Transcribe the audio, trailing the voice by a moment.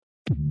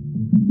Welcome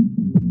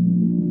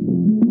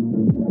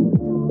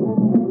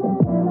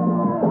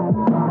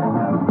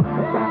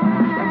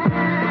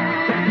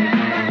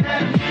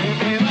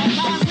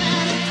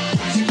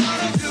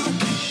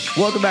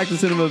back to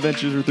Cinema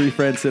Adventures, where three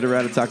friends sit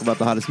around and talk about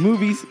the hottest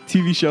movies,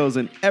 TV shows,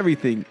 and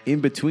everything in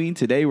between.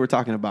 Today, we're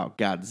talking about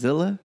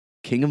Godzilla,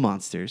 King of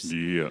Monsters.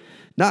 Yeah.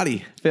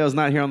 Naughty, Fail's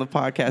not here on the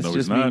podcast, No, just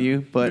he's me not. and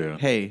you.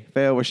 But hey,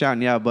 Fail, we're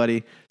shouting you out,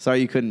 buddy.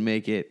 Sorry you couldn't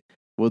make it.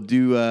 We'll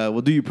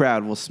do you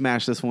proud. We'll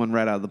smash this one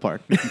right out of the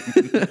park.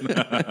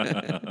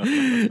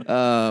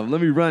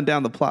 Let me run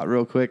down the plot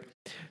real quick.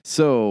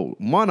 So,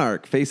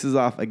 Monarch faces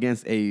off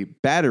against a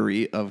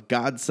battery of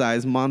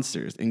god-sized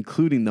monsters,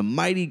 including the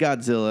mighty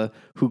Godzilla,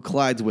 who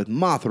collides with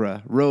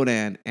Mothra,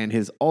 Rodan, and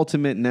his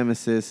ultimate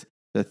nemesis,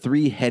 the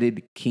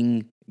three-headed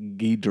King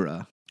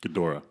Ghidorah.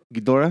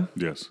 Ghidorah?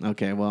 Yes.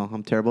 Okay, well,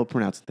 I'm terrible at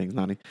pronouncing things,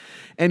 Nani.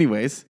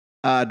 Anyways,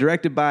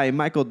 directed by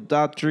Michael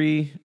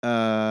Daughtry.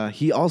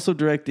 He also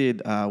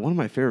directed one of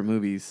my favorite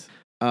movies.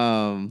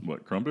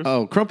 What, Krampus?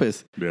 Oh,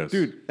 Krampus. Yes.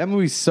 Dude, that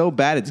movie's so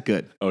bad it's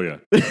good. Oh, yeah.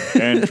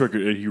 And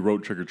he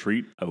wrote Trick or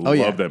Treat. I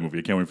love that movie.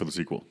 I can't wait for the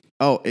sequel.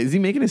 Oh, is he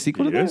making a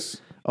sequel to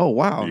that? Oh,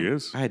 wow. He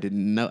is. I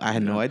didn't know. I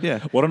had no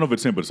idea. Well, I don't know if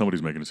it's him, but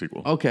somebody's making a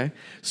sequel. Okay.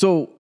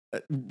 So,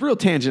 real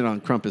tangent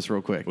on Krampus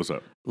real quick. What's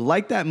up?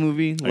 Like that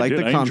movie, I like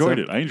did. the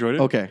concept. I enjoyed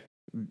it. Okay.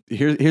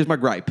 Here's my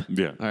gripe.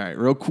 Yeah. All right.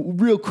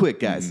 Real quick,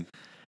 guys. Mm-hmm.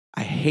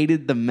 I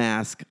hated the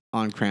mask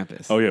on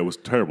Krampus. Oh, yeah. It was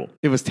terrible.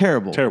 It was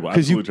terrible. Terrible.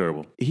 Absolutely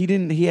terrible.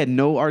 He had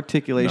no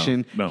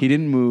articulation. No. He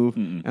didn't move.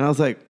 Mm-mm. And I was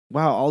like,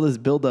 wow, all this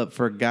buildup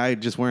for a guy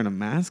just wearing a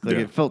mask? Like,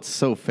 it felt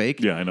so fake.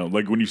 Yeah, I know.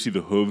 Like, when you see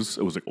the hooves,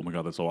 it was like, oh my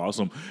God, that's so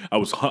awesome. I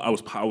was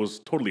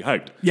totally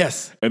hyped.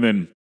 Yes. And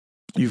then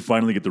you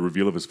finally get the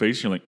reveal of his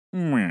face. You're like,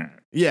 meh.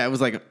 Yeah, it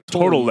was like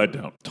total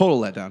letdown. Total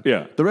letdown.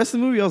 Yeah. The rest of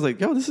the movie, I was like,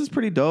 yo, this is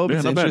pretty dope. Yeah,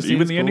 It's not bad. interesting.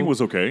 Even it's the cool. ending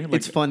was okay. Like,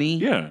 it's funny.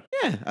 Yeah.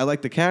 Yeah. I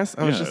like the cast.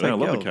 I was just like, I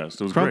love the cast.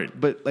 It was great.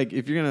 But like,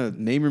 if you're going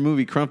to name your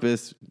movie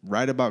Krampus,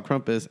 write about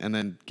Krampus, and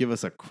then give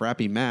us a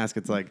crappy mask,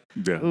 it's like,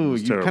 ooh,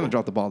 you kind of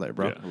dropped the ball there,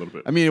 bro. Yeah, a little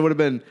bit. I mean, it would have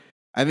been,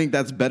 I think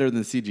that's better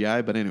than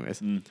CGI, but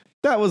anyways,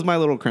 that was my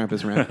little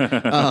Krampus rant.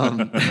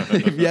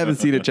 If you haven't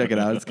seen it, check it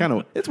out.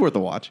 It's worth a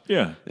watch.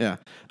 Yeah. Yeah.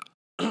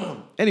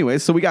 Anyway,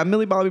 so we got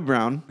Millie Bobby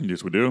Brown.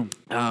 Yes, we do.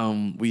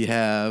 We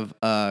have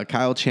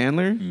Kyle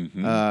Chandler,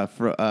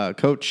 for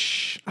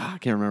Coach. I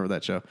can't remember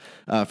that show.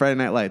 Friday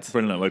Night Lights.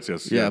 Friday Night Lights,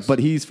 yes. Yeah, yes. but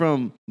he's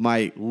from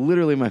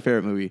literally my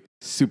favorite movie,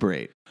 Super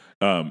 8.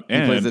 And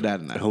he plays the dad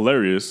in that.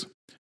 Hilarious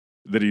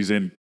that he's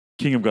in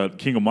King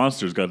of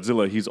Monsters,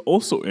 Godzilla. He's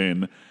also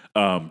in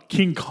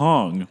King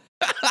Kong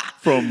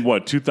from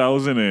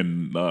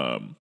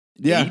 2008?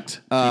 Yeah.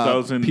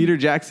 2000. Peter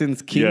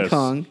Jackson's King Yes.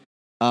 Kong.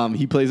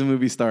 He plays a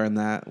movie star in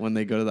that when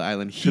they go to the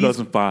island.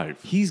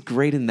 2005. He's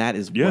great in that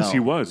as well. Yes, he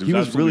was. He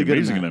was really good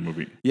amazing in that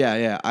movie. Yeah,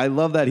 yeah. I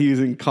love that he's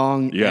in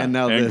Kong and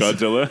now this.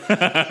 Godzilla.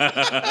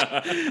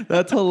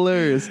 That's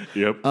hilarious.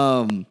 Yep.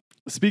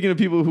 Speaking of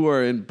people who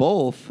are in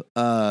both,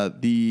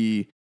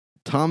 the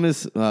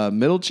Thomas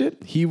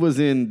Middlechip, he was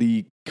in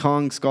the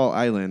Kong Skull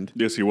Island.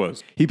 Yes, he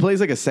was. He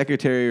plays like a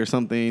secretary or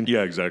something.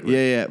 Yeah, exactly.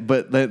 Yeah.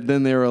 But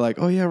then they were like,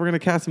 oh yeah, we're going to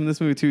cast him in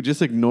this movie too.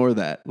 Just ignore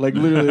that. Like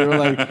literally they were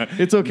like,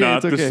 it's okay. Not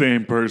it's okay. the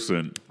same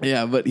person.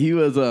 Yeah, but he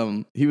was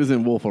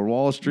in Wolf of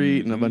Wall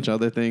Street and a bunch of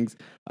other things.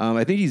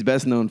 I think he's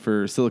best known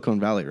for Silicon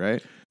Valley,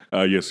 right?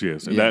 Yes.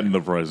 And that and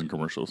the Verizon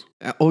commercials.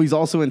 Oh, he's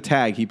also in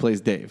Tag. He plays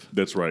Dave.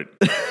 That's right.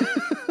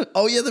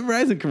 Oh, yeah, the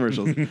Verizon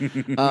commercials.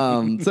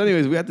 So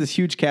anyways, we got this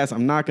huge cast.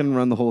 I'm not going to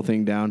run the whole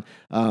thing down.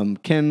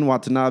 Ken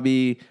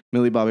Watanabe,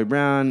 Millie Bobby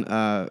Brown,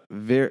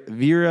 Vera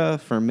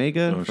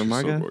Farmiga. Oh, she's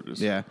so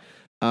gorgeous. Yeah.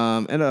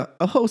 And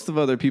a host of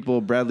other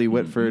people, Bradley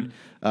Whitford,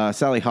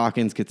 Sally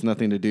Hawkins gets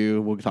nothing to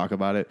do. We'll talk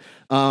about it.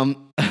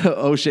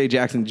 O'Shea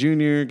Jackson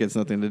Jr. gets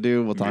nothing to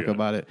do. We'll talk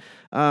about it.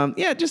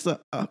 Just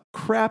a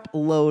crap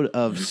load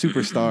of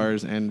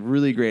superstars and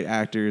really great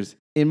actors.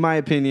 In my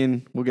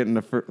opinion, we'll get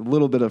into a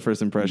little bit of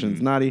first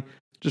impressions. Naughty,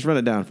 just run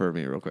it down for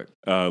me real quick.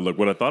 Look,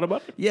 what I thought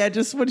about it? Yeah,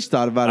 just what you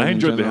thought about it. I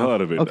enjoyed the hell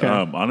out of it. Okay.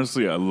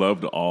 Honestly, I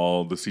loved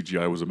all the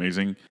CGI was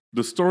amazing.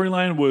 The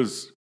storyline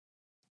was...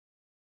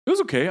 It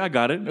was okay. I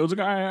got it. It was like,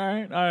 all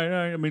right.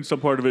 I mean, some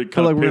part of it I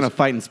feel like we're going to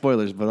fight in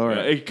spoilers, but all right.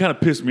 It kind of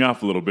pissed me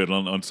off a little bit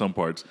on some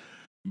parts.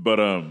 But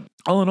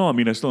all in all, I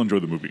mean, I still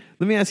enjoyed the movie.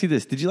 Let me ask you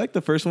this. Did you like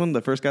the first one, the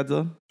first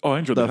Godzilla? Oh, I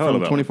enjoyed the hell out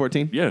of that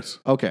 2014? Yes.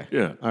 Okay.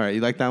 Yeah. All right.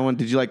 You like that one?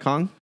 Did you like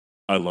Kong?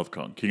 I love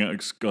Kong.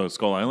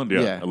 Skull Island?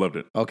 Yeah, I loved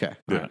it. Okay.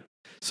 Yeah. Right.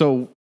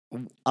 So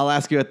I'll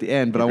ask you at the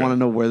end, but I want to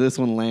know where this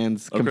one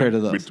lands compared to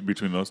those.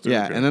 Between those two?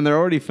 Yeah, okay. and then they're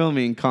already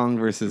filming Kong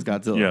versus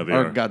Godzilla. Yeah, they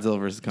or are. Godzilla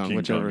versus Kong, King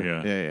whichever.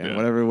 Kong, yeah.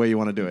 Whatever way you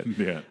want to do it.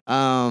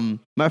 Yeah.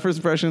 My first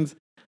impressions,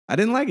 I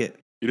didn't like it.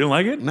 You didn't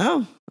like it?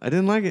 No, I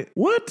didn't like it.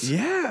 What?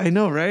 Yeah, I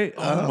know, right?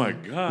 Oh my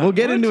God. We'll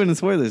get into it in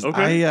spoilers.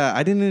 Okay.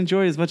 I didn't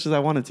enjoy it as much as I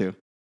wanted to.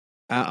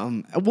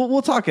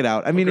 We'll talk it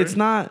out. I mean, it's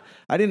not.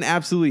 I didn't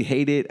absolutely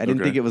hate it. I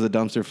didn't think it was a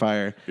dumpster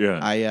fire. Yeah.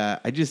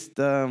 I just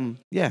I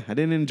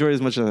didn't enjoy it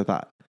as much as I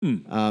thought.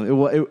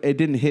 It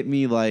didn't hit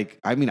me like.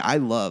 I mean, I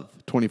love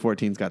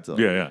 2014's Godzilla.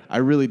 Yeah. I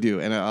really do,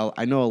 and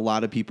I know a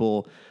lot of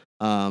people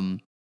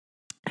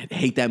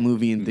hate that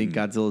movie and think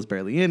Godzilla's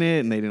barely in it,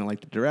 and they didn't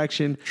like the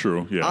direction.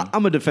 True, yeah.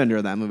 I'm a defender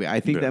of that movie. I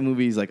think that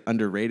movie is like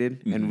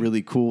underrated and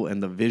really cool,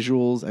 and the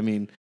visuals. I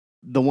mean,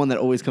 the one that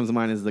always comes to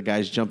mind is the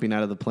guys jumping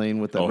out of the plane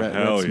with the red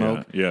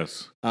smoke. Yeah.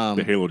 Yes,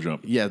 the Halo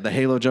jump. Yeah, the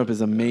Halo jump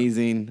is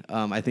amazing.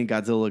 I think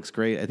Godzilla looks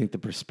great. I think the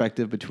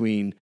perspective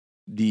between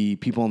the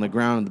people on the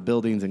ground and the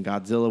buildings and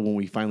Godzilla, when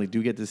we finally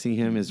do get to see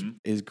him,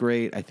 is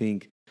great. I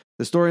think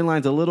the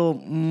storyline's a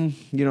little,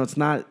 it's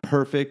not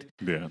perfect.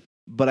 Yeah.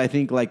 But I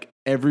think like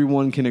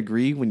everyone can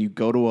agree when you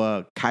go to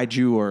a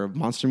kaiju or a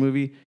monster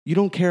movie, you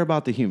don't care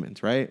about the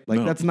humans, right?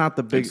 Like that's not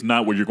the big. It's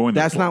not what you're going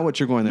there for. That's not what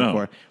you're going there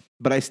for.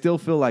 But I still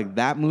feel like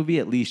that movie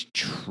at least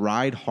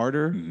tried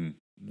harder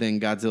than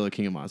Godzilla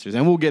King of Monsters,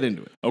 and we'll get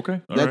into it.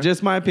 Okay, that's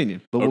just my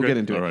opinion, but we'll get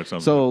into it. All right,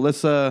 sounds so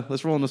good.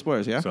 let's roll in the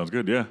spoilers. Yeah, sounds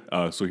good. Yeah.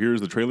 So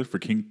here's the trailer for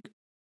King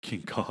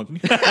Kong.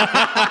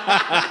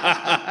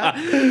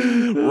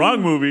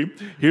 Wrong movie.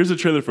 Here's the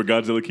trailer for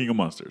Godzilla King of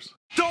Monsters.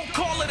 Don't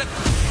call it a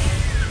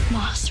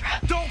Mothra.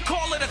 Don't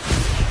call it a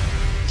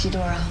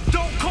Ghidorah.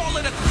 Don't call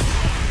it a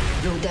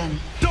Rodan.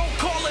 Don't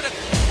call it a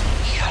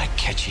You got a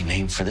catchy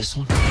name for this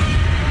one?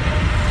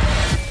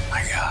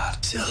 My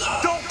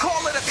Godzilla. Don't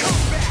call it a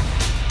comeback.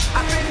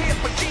 I've been here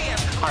for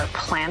years. Our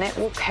planet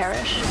will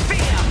perish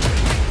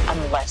Bam.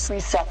 unless we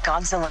set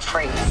Godzilla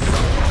free.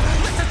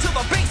 Listen to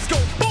the bass go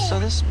boom. So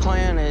this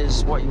plan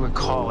is what you would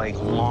call a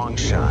long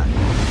shot.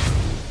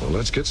 Well,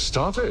 let's get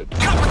started.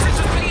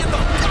 Competition's paying the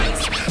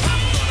price. I'm gonna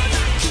knock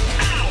you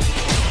out.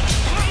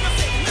 I'ma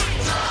say knock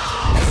you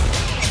out. I'm gonna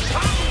knock you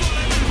out.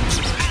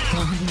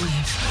 Long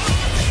live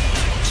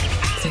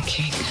the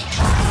king.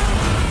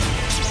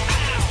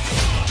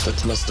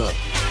 That's messed up.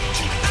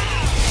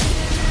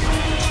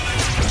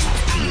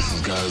 This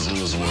is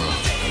Godzilla's world.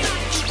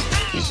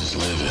 You just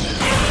live in it.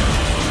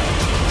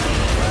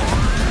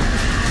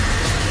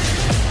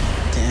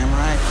 Damn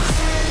right.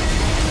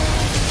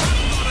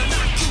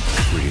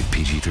 Rated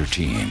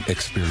PG-13.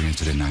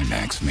 Experience it in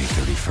IMAX May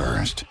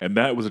 31st. And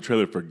that was a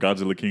trailer for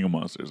Godzilla King of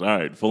Monsters. All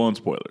right, full on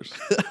spoilers.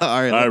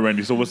 All right,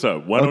 Randy. So what's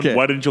up? Why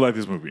didn't you like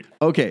this movie?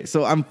 Okay,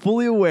 so I'm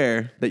fully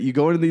aware that you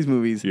go into these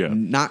movies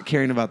not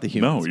caring about the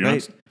humans. No, you're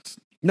right?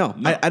 No,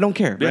 I don't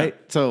care, right?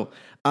 So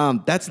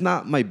that's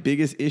not my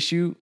biggest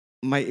issue.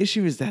 My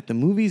issue is that the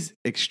movie's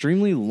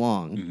extremely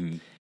long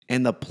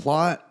and the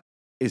plot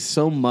is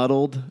so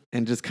muddled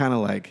and just kind of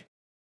like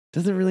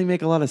doesn't really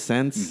make a lot of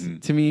sense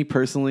to me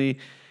personally.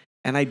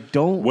 And I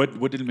don't.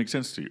 What didn't make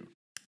sense to you?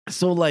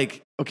 So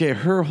like, okay,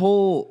 her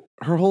whole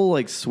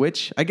like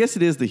switch. I guess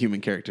it is the human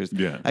characters.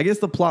 Yeah. I guess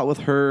the plot with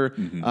her,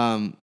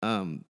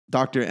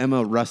 Dr.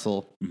 Emma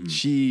Russell,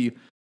 she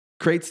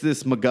creates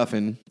this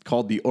MacGuffin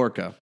called the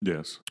Orca.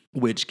 Yes.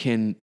 Which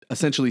can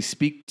essentially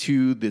speak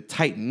to the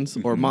Titans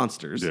or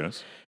monsters.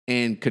 Yes.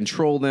 And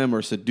control them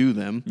or subdue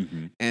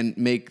them and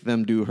make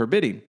them do her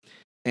bidding.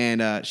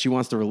 And she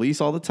wants to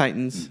release all the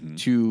Titans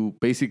to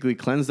basically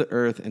cleanse the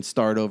earth and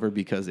start over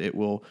because it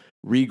will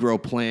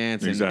regrow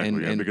plants.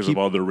 And because of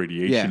all the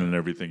radiation and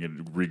everything,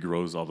 it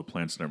regrows all the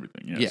plants and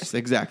everything. Yes,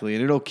 exactly.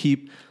 And it'll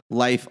keep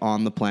life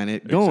on the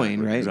planet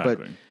going, right? Exactly.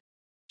 But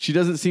she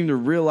doesn't seem to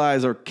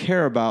realize or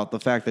care about the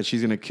fact that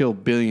she's going to kill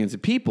billions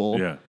of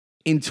people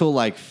until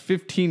like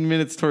 15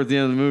 minutes towards the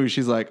end of the movie.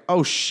 She's like,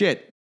 oh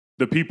shit.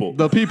 The people.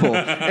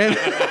 And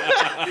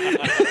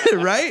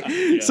right?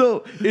 Yeah.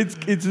 So it's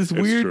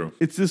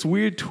this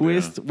weird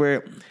twist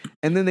where,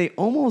 and then they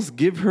almost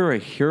give her a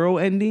hero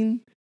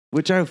ending,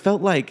 which I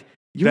felt like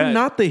you're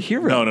not the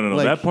hero. No.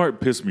 Like, that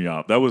part pissed me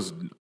off. That was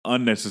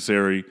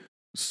unnecessary.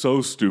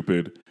 So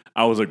stupid.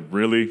 I was like,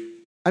 really?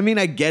 I mean,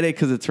 I get it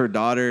because it's her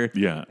daughter.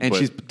 Yeah. And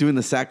she's doing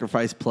the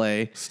sacrifice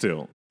play.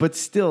 But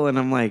still, and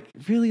I'm like,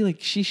 really? Like,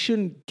 she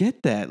shouldn't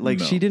get that. Like,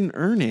 she didn't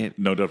earn it.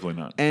 No,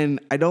 definitely not. And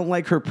I don't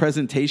like her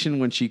presentation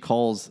when she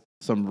calls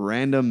some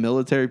random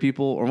military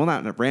people, or well,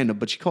 not random,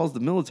 but she calls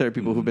the military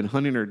people who've been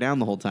hunting her down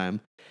the whole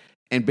time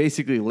and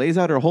basically lays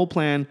out her whole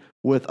plan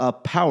with a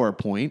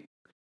PowerPoint.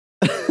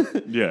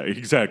 Yeah,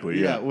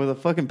 exactly. Yeah, with a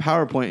fucking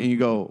PowerPoint. And you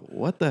go,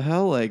 what the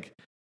hell? Like,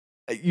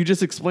 you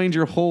just explained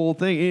your whole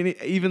thing.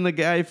 And even the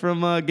guy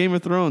from Game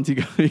of Thrones, he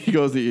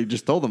goes, you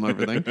just told them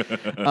everything.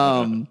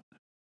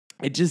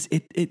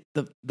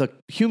 The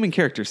human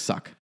characters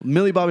suck.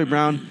 Millie Bobby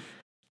Brown,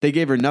 they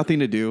gave her nothing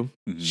to do.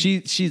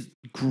 She's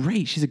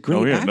great. She's a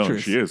great actress. No,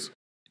 she is.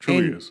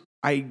 Truly is.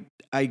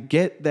 I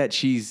get that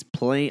she's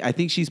playing. I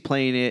think she's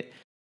playing it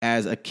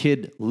as a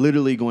kid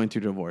literally going through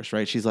divorce,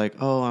 right? She's like,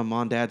 oh, I'm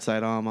on dad's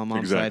side. Oh, I'm on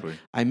mom's side.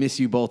 I miss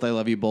you both. I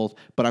love you both,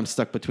 but I'm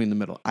stuck between the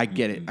middle. I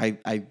get it.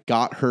 I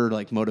got her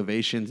like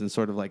motivations and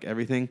sort of like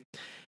everything.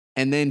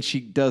 And then she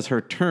does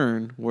her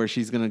turn where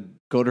she's going to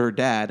go to her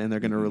dad and they're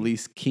going to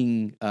release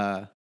King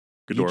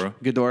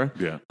Ghidorah.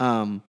 Yeah.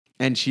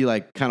 And she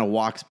like kind of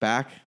walks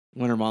back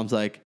when her mom's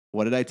like,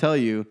 what did I tell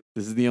you?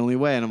 This is the only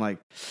way. And I'm like,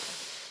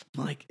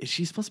 is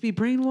she supposed to be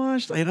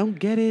brainwashed? I don't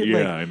get it.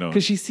 Yeah, I know.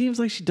 Because she seems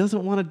like she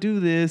doesn't want to do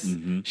this.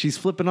 She's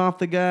flipping off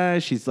the guy.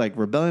 She's like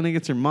rebelling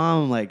against her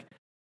mom. I'm like,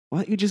 why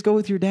don't you just go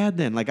with your dad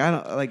then? Like,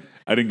 I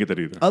didn't get that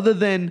either. Other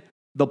than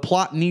the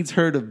plot needs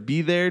her to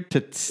be there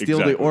to steal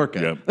the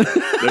orca. Yeah.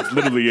 That's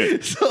literally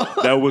it. So-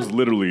 That was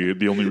literally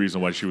the only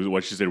reason why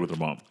she stayed with her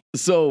mom.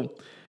 So,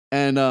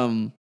 and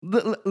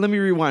let me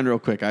rewind real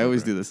quick. I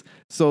always do this.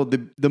 So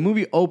the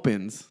movie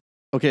opens.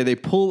 Okay, they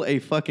pull a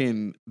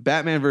fucking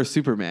Batman versus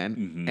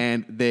Superman,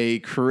 and they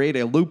create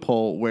a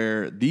loophole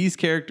where these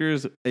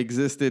characters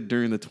existed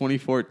during the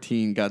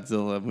 2014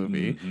 Godzilla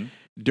movie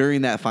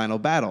during that final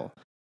battle.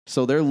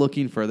 So they're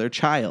looking for their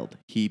child.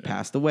 He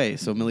passed away.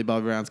 So Millie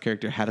Bobby Brown's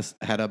character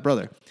had a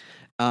brother,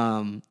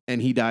 and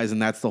he dies,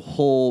 and that's the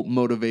whole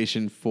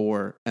motivation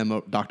for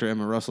Dr.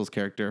 Emma Russell's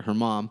character, her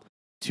mom,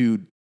 to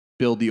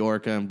build the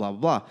orca and blah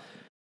blah blah.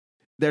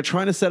 They're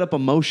trying to set up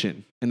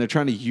emotion, and they're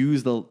trying to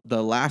use the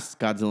last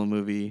Godzilla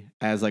movie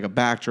as like a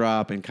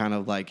backdrop and kind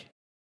of like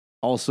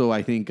also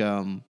I think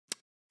kind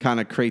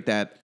of create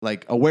that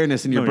like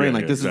awareness in your brain,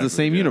 like this is the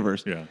same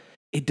universe. Yeah.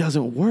 It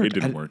doesn't work. It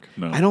didn't work.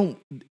 No.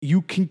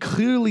 You can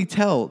clearly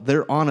tell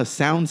they're on a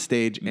sound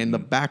stage and the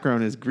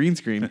background is green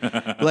screen.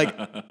 Like,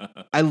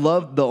 I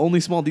love the only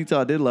small detail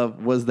I did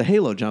love was the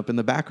halo jump in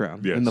the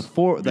background. Yes. In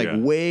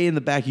the way in the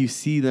back, you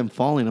see them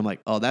falling. I'm like,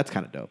 oh, that's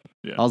kind of dope.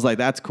 Yeah. I was like,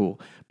 that's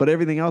cool. But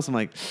everything else, I'm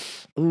like,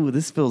 ooh,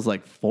 this feels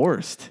like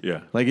forced.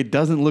 Yeah. Like, it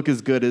doesn't look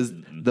as good as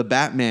the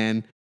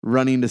Batman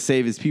running to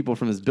save his people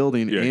from his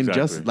building Batman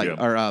vs.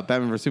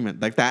 Superman.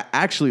 Like, that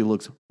actually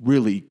looks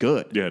really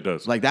good. Yeah, it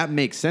does. Like, that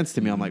makes sense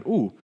to me. I'm like,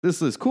 ooh, this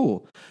is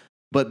cool.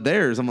 But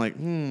theirs, I'm like,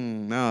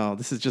 no,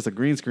 this is just a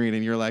green screen,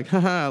 and you're like,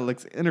 haha,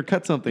 let's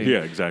intercut something.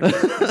 Yeah, exactly,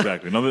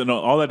 exactly. No,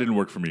 all that didn't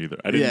work for me either.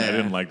 I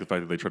didn't like the fact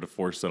that they tried to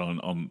force that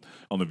on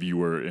the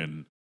viewer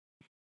and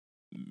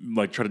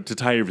like try to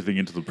tie everything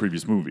into the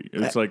previous movie.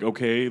 It's like,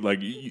 okay, like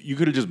you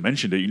could have just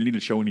mentioned it. You didn't need to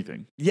show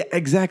anything. Yeah,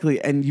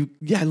 exactly. And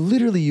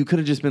literally, you could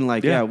have just been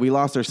like, yeah, we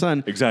lost our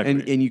son.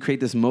 Exactly. And you create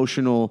this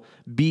emotional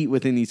beat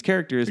within these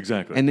characters.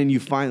 Exactly. And then you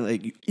find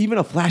like even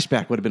a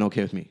flashback would have been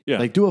okay with me. Yeah.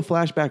 Like do a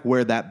flashback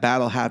where that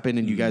battle happened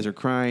and you guys are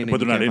crying. But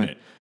they're not in it.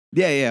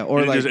 Yeah. Or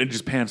and like it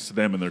just pans to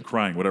them and they're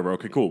crying, whatever.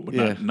 Okay, cool.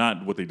 But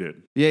not what they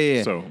did.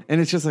 Yeah. So and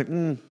it's just like,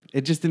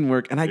 it just didn't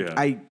work. And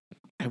I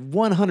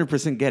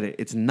 100% get it.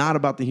 It's not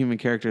about the human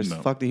characters.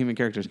 No. Fuck the human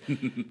characters.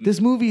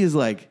 This movie is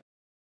like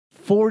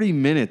 40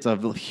 minutes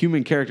of the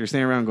human character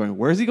standing around going,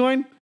 where's he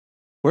going?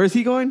 Where is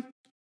he going?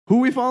 Who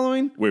are we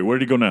following? Wait,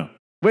 where'd he go now?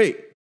 Wait.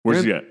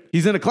 Where's he at?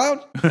 He's in a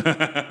cloud?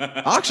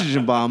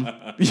 Oxygen bomb.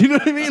 You know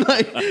what I mean?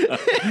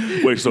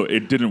 Like, wait, so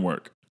it didn't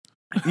work.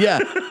 Yeah.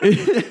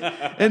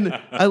 And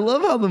I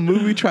love how the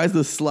movie tries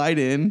to slide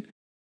in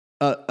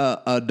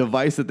a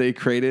device that they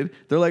created.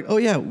 They're like, oh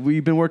yeah,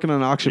 we've been working on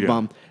an oxygen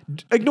bomb.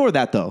 Ignore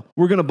that though.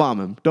 We're going to bomb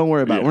him. Don't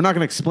worry about it. We're not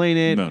going to explain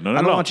it. No,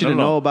 I don't want you to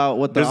know about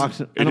what the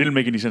oxygen... It didn't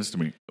make any sense to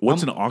me.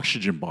 What's an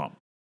oxygen bomb?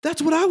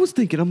 That's what I was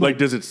thinking. I'm like,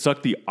 does it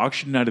suck the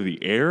oxygen out of the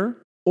air?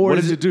 Or what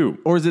does it do?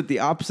 Or is it the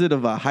opposite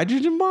of a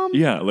hydrogen bomb?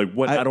 Yeah, like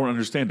what? I don't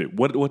understand it.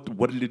 What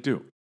did it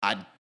do?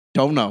 I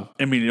don't know.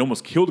 I mean, it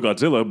almost killed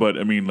Godzilla, but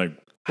I mean, like,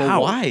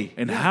 how? Why?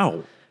 And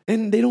how?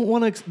 And they don't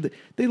want to.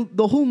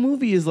 The whole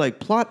movie is like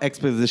plot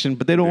exposition,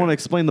 but they don't want to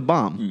explain the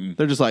bomb. Mm-mm.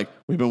 They're just like,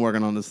 we've been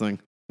working on this thing.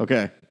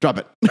 Okay, drop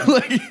it.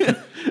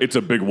 It's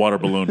a big water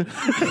balloon.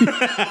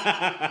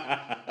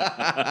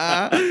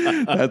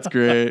 That's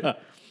great.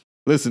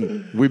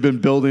 Listen, we've been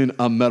building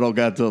a metal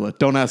Godzilla.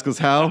 Don't ask us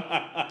how.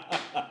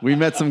 We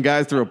met some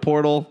guys through a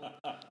portal.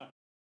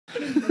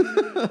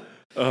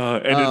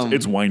 And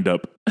it's wind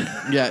up.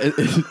 Yeah,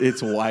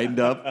 it's wind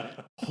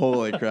up.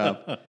 Holy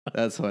crap.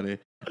 That's funny.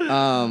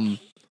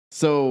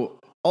 So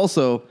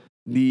also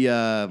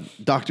the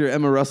Dr.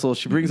 Emma Russell,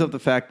 she brings up the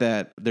fact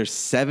that there's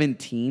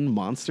 17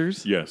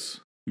 monsters. Yes.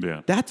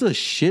 Yeah. That's a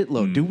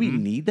shitload. Mm-hmm. Do we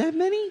need that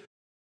many?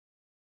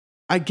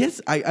 I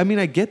guess I mean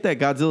I get that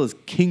Godzilla's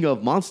king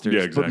of monsters,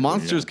 exactly, but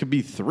monsters could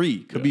be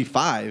 3, could be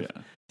 5.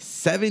 Yeah.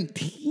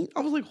 17? I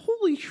was like,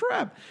 holy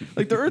crap.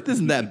 Like, the Earth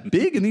isn't that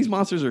big, and these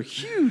monsters are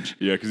huge.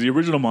 Yeah, because the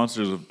original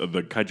monsters, of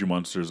the kaiju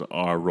monsters,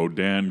 are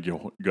Rodan,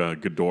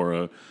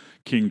 Ghidorah,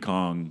 King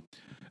Kong,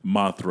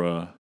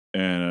 Mothra,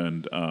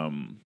 and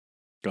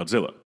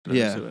Godzilla.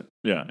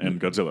 Yeah, and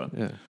Godzilla.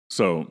 Yeah.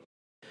 So,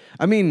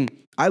 I mean,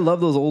 I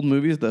love those old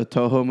movies, the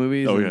Toho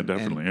movies. Oh, yeah,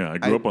 definitely. Yeah, I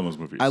grew up on those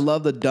movies. I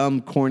love the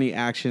dumb, corny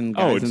action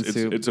guys in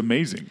suit. It's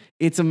amazing.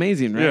 It's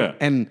amazing, right? Yeah.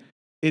 And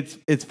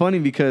it's funny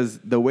because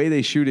the way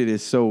they shoot it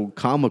is so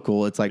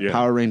comical. It's like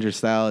Power Ranger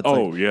style.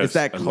 It's yes. It's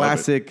that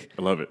classic.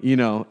 I love it. You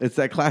know, it's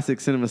that classic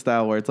cinema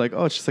style where it's like,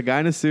 oh, it's just a guy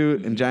in a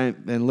suit and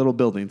giant and little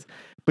buildings.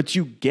 But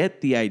you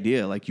get the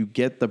idea. Like, you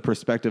get the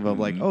perspective of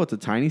like, oh, it's a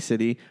tiny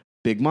city,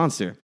 big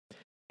monster.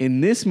 In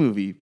this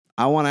movie,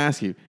 I want to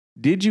ask you,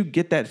 did you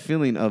get that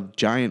feeling of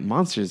giant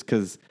monsters?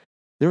 Because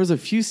there was a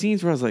few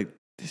scenes where I was like,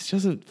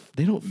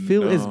 they don't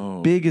feel as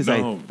big as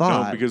I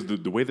thought. No, because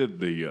the way that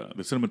the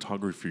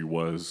cinematography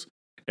was,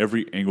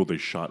 every angle they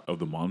shot of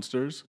the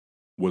monsters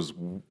was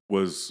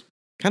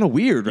kind of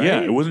weird, right?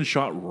 Yeah, it wasn't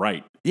shot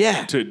right.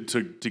 Yeah, to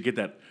get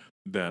that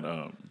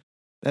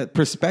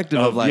perspective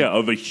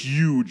of a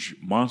huge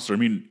monster. I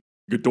mean,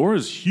 Ghidorah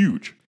is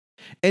huge.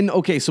 And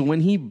okay, so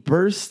when he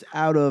burst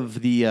out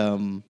of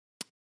the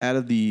out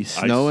of the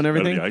snow and out of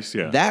everything. the ice,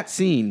 yeah. That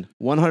scene,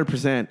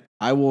 100%,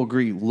 I will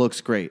agree,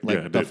 looks great. Like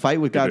Yeah, it the did. fight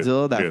with It did.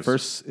 Godzilla, that Yes.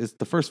 first is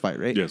the first fight,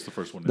 right? Yes, the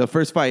first one. The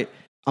first fight,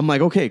 I'm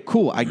like, okay,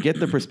 cool. I get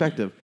the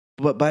perspective.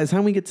 But by the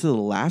time we get to the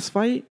last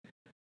fight,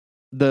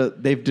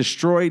 they've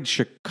destroyed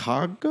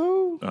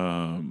Chicago?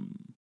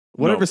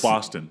 Whatever. No,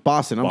 Boston.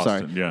 Boston, I'm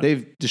sorry. Yeah.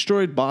 They've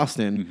destroyed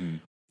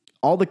Boston.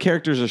 All the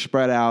characters are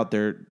spread out.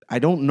 I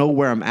don't know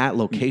where I'm at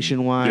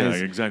location wise.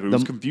 Yeah, exactly. It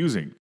was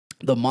confusing.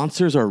 The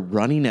monsters are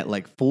running at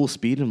like full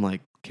speed. I'm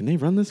like, can they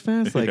run this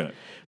fast? Like, Yeah.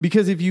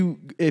 because if you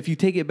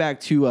take it back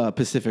to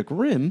Pacific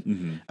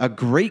Rim, a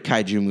great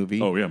kaiju movie,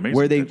 Oh, yeah, amazing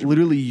where they kaiju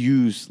literally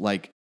use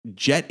like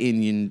jet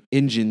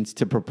engines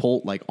to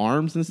propel like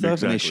arms and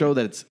stuff, and they Exactly. show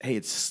that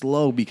it's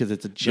slow because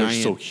it's a They're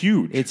giant. so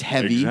huge. It's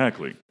heavy.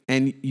 Exactly.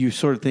 And you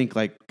sort of think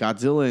like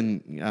Godzilla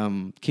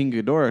and King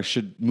Ghidorah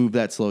should move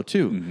that slow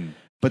too,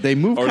 but they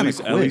move Or kind of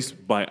quick. at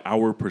least by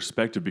our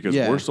perspective, because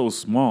Yeah. we're so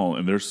small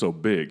and they're so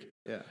big.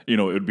 Yeah. You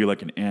know, it would be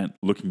like an ant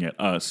looking at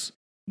us.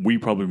 We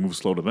probably move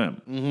slow to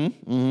them.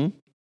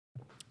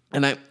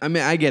 And I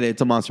mean, I get it.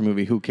 It's a monster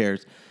movie. Who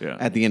cares? Yeah.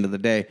 At the end of the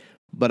day,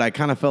 but I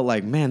kind of felt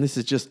like, man, this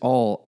is just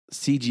all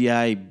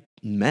CGI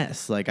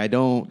mess. Like I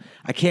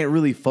can't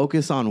really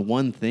focus on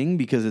one thing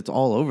because it's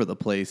all over the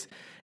place,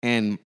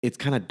 and it's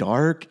kind of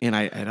dark. And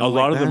I don't A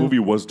lot like of the that. movie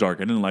was dark.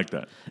 I didn't like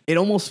that. It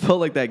almost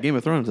felt like that Game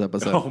of Thrones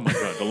episode. Oh my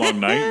God. The Long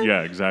Night?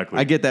 Yeah, exactly.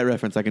 I get that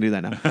reference. I can do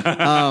that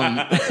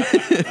now.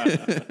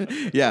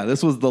 Yeah,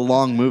 this was the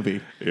long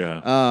movie.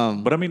 Yeah.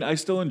 But I mean, I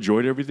still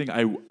enjoyed everything.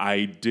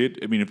 I did.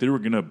 I mean, if they were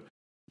going to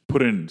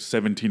put in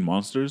 17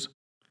 monsters,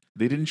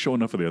 they didn't show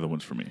enough of the other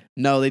ones for me.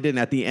 No, they didn't.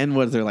 At the end,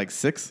 was there like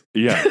 6?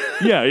 Yeah.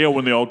 Yeah.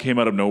 When they all came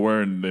out of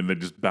nowhere and then they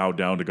just bowed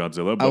down to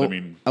Godzilla. But I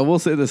mean, I will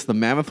say this: the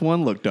mammoth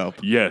one looked dope.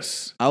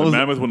 yes. I The was-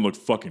 mammoth one looked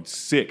fucking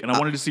sick. And I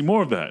wanted to see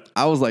more of that.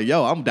 I was like,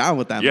 yo, I'm down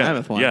with that Yeah.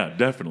 mammoth one. Yeah,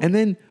 definitely. And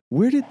then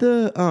where did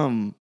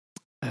the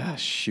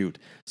shoot?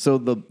 So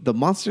the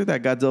monster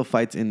that Godzilla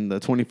fights in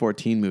the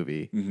 2014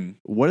 movie,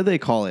 what do they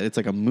call it? It's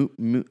like a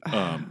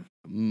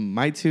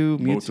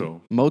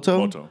Maitu?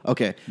 Moto.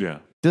 Okay. Yeah.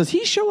 Does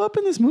he show up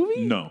in this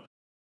movie? No.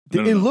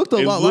 It looked a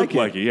lot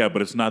like it. Yeah,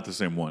 but it's not the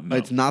same one. No.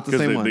 It's not the 'Cause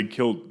same they, one. They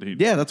killed.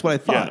 Yeah, that's what I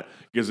thought. Yeah,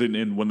 because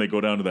when they go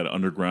down to that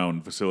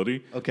underground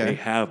facility, Okay. they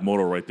have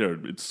Moto right there.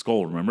 It's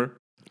skull, remember?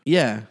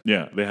 Yeah.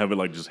 Yeah, they have it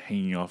like just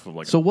hanging off of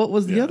like. So what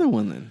was the yeah. other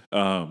one then?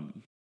 I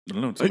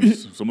don't know.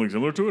 Something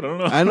similar to it. I don't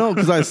know. I know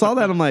because I saw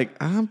that. I'm like,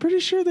 I'm pretty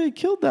sure they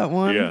killed that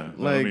one. Yeah,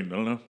 Like, I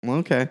don't know.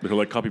 okay. They're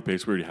like copy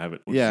paste. We already have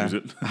it. We'll Yeah. just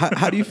use it.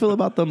 How do you feel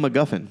about the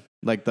MacGuffin,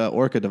 like the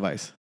Orca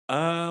device?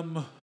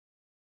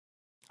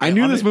 I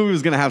knew this movie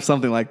was gonna have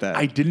something like that.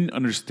 I didn't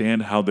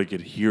understand how they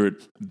could hear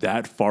it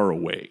that far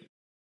away.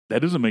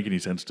 That doesn't make any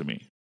sense to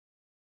me.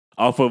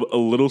 Off of a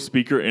little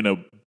speaker in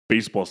a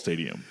baseball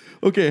stadium.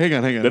 Okay, hang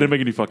on. That didn't make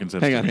any fucking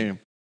sense Hang to on, me. hang on.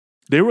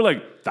 They were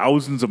like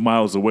thousands of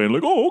miles away and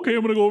like, oh, okay,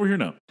 I'm going to go over here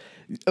now.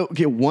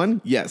 Okay,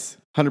 one, yes,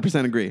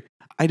 100% agree.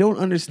 I don't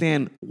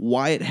understand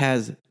why it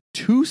has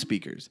 2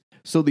 speakers.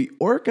 So the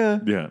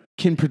Orca Yeah.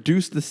 can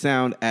produce the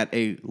sound at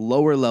a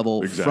lower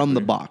level from the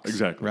Exactly. box.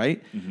 Exactly.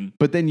 Right? Mhm.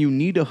 But then you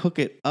need to hook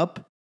it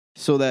up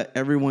so that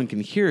everyone can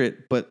hear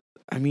it. But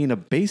I mean, a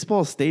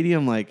baseball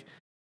stadium, like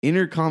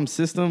intercom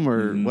system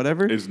or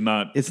whatever, It's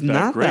not It's that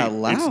not great. that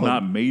loud. It's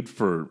not made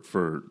for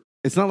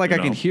it's not like I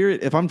can No. hear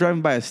it. If I'm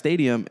driving by a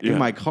stadium in Yeah.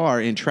 my car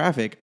in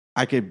traffic,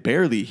 I could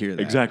barely hear that.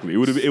 exactly. It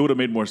would have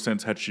made more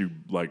sense had you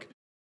like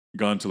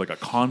gone to like a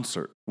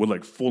concert with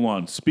like full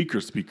on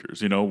speakers,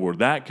 where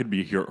that could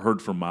be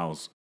heard from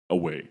miles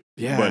away.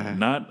 Yeah. But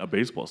not a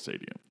baseball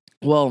stadium.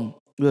 Well,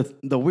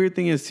 the weird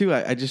thing is too,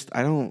 I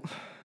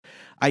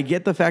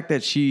get the fact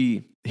that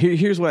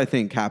here's what I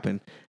think happened.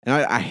 And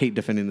I hate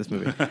defending this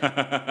movie.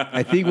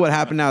 I think what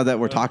happened now that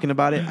we're talking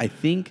about it, I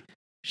think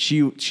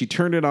she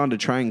turned it on to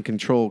try and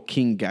control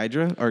King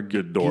Ghidorah or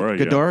Ghidorah,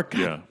 Ghidorah.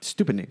 yeah. God,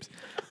 stupid names.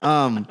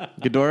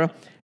 Ghidorah.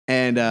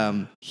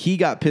 And he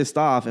got pissed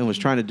off and was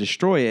trying to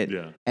destroy it.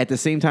 Yeah. At the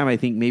same time, I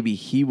think maybe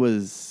he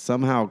was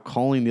somehow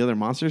calling the other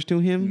monsters to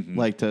him,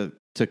 like to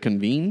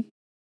convene.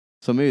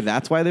 So maybe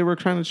that's why they were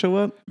trying to show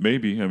up.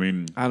 Maybe. I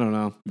mean, I don't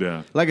know.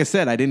 yeah. Like I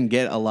said, I didn't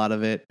get a lot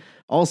of it.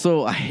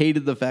 Also, I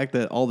hated the fact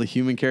that all the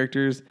human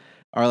characters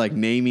are like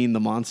naming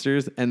the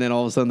monsters, and then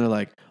all of a sudden they're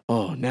like,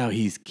 "Oh, now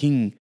he's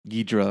King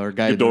Ghidorah or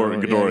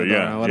Ghidorah,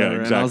 Ghidorah,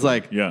 whatever." exactly. And I was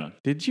like, yeah.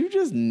 "Did you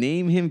just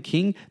name him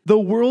King? The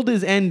world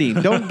is ending.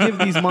 Don't give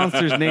these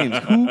monsters names.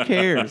 Who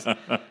cares?"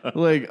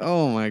 Like,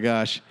 oh my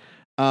gosh.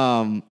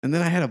 And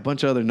then I had a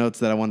bunch of other notes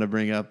that I wanted to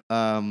bring up.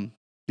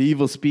 The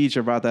evil speech,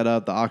 I brought that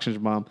up. The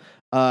oxygen bomb.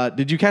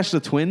 Did you catch the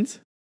twins?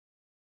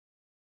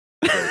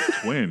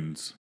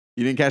 Twins.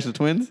 You didn't catch the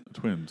twins?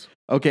 Twins.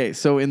 Okay,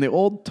 so in the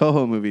old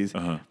Toho movies,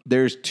 Uh-huh.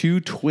 there's 2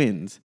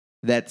 twins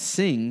that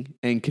sing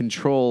and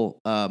control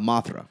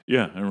Mothra.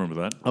 Yeah, I remember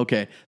that.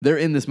 Okay, they're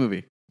in this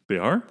movie. They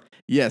are?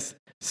 Yes.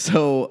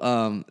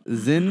 So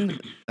Zin,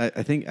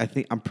 I think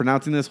I'm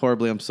pronouncing this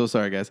horribly. I'm so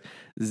sorry, guys.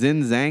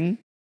 Zin Zhang.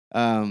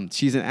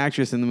 She's an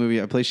actress in the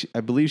movie.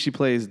 I believe she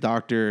plays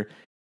Dr.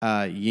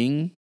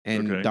 Ying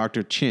and Okay.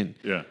 Dr. Chin.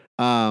 Yeah.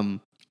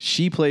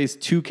 She plays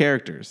 2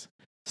 characters.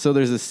 So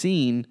there's a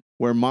scene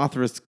where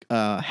Mothra's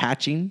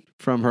hatching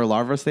from her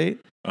larva state,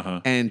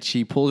 and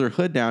she pulls her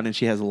hood down and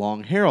she has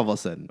long hair all of a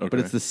sudden. But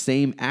it's the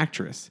same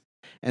actress.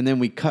 And then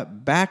we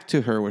cut back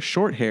to her with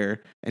short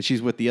hair, and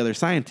she's with the other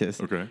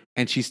scientist. Okay.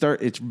 And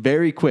it's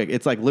very quick.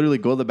 It's like literally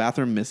go to the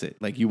bathroom, miss it.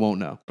 Like you won't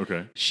know.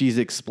 Okay. She's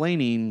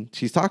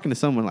talking to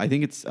someone. I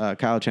think it's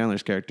Kyle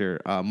Chandler's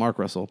character, Mark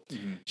Russell.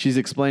 Mm-hmm. She's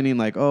explaining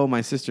like, oh,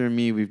 my sister and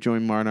me, we've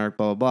joined Monarch,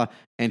 blah, blah, blah.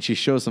 And she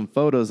shows some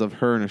photos of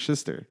her and her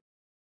sister.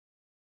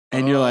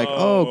 And you're like,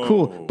 oh,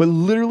 cool. But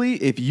literally,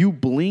 if you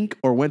blink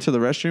or went to the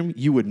restroom,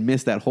 you would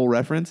miss that whole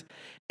reference.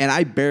 And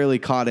I barely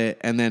caught it.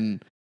 And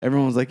then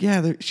everyone was like,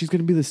 yeah, she's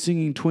going to be the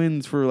singing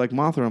twins for like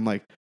Mothra. I'm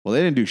like, well,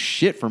 they didn't do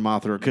shit for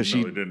Mothra because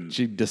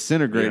she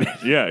disintegrated.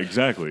 Yeah,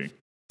 exactly.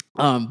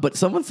 But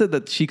someone said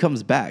that she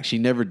comes back. She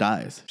never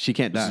dies. She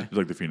can't die.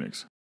 Like the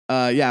Phoenix.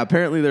 Yeah,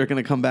 apparently they're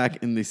going to come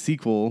back in the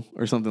sequel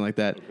or something like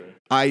that. Okay.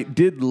 I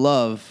did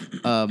love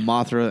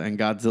Mothra and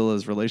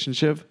Godzilla's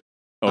relationship.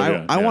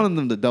 I wanted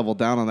them to double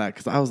down on that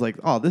because I was like,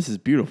 oh, this is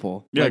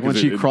beautiful. Yeah, like when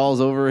she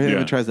crawls over him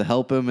and tries to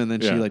help him and then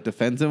she like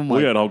defends him.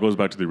 Well, it all goes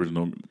back to the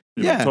original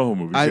Toho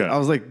movies. I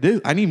was like,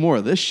 I need more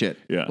of this shit.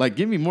 Yeah. Like,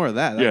 give me more of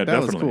that. That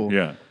definitely. was cool.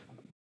 Yeah.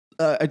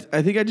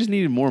 I think I just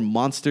needed more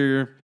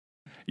monster.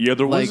 Yeah,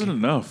 there wasn't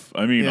enough.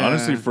 I mean,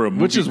 honestly, for a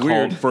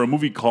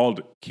movie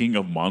called King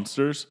of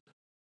Monsters,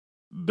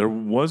 there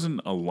wasn't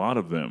a lot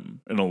of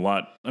them. And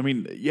I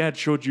mean, it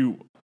showed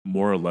you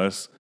more or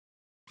less.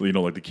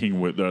 Like the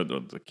king with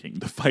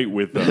the fight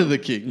with the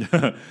king,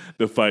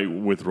 the fight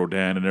with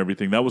Rodan and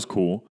everything. That was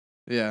cool.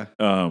 Yeah.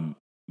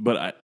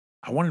 But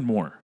I wanted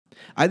more.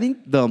 I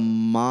think the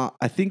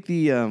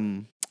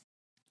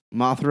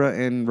Mothra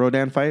and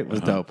Rodan fight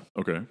was dope.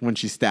 Okay. When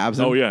she stabs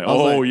him. Oh yeah.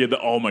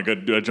 Oh my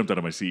god, dude, I jumped out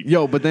of my seat.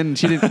 Yo, but then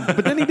she didn't.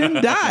 But then he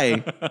didn't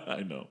die.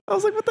 I know. I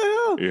was like, what the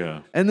hell?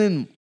 Yeah. And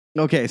then.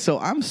 Okay, so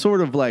I'm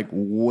sort of like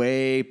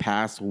way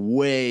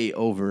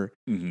over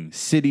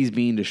cities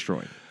being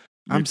destroyed.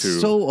 I'm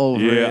so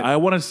over it. Yeah, I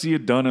want to see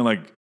it done in like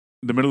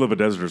the middle of a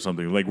desert or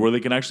something, like where they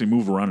can actually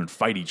move around and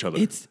fight each other.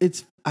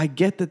 It's. I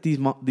get that these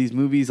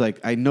movies, like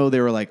I know they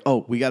were like,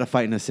 oh, we got to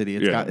fight in a city.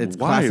 It's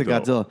classic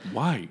Godzilla.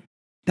 Why?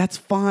 That's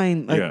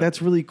fine. Like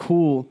that's really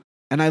cool.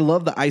 And I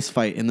love the ice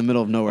fight in the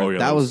middle of nowhere. Oh, yeah,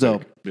 that was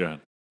dope. Yeah.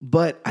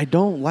 But I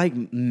don't like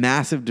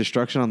massive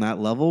destruction on that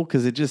level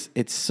because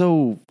it's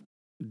so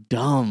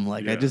dumb.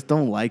 Like I just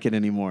don't like it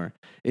anymore.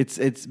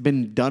 It's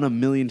been done a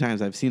million times.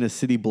 I've seen a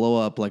city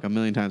blow up like a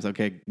million times.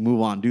 Okay,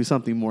 move on. Do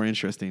something more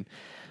interesting.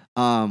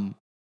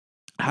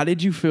 How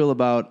did you feel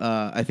about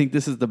I think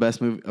this is the best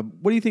movie.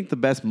 What do you think the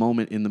best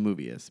moment in the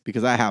movie is?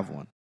 Because I have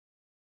one.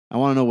 I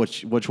want to know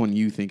which one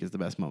you think is the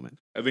best moment.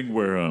 I think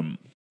where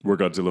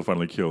Godzilla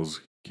finally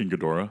kills King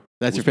Ghidorah.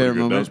 That's your favorite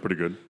moment? That was pretty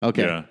good.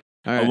 Okay. Yeah.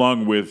 All right.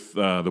 Along with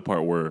the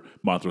part where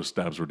Mothra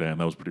stabs Rodan.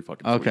 That was pretty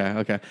fucking sweet.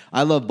 Okay.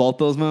 I love both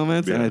those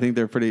moments, and I think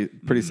they're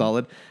pretty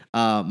solid.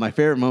 My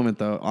favorite moment,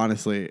 though,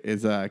 honestly,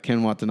 is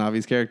Ken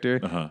Watanabe's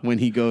character when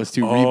he goes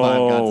to revive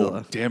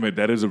Godzilla. Damn it.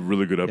 That is a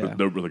really good episode.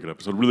 Yeah. Really good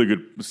episode. Really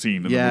good scene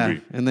in the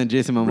movie. And then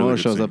Jason Momoa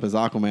shows up as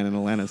Aquaman in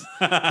Atlantis.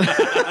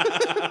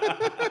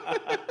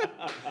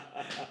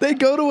 They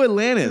go to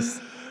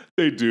Atlantis.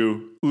 They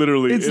do.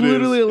 Literally. It's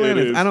literally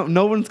Atlantis.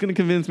 No one's going to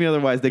convince me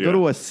otherwise. They go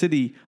to a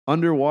city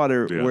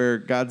underwater where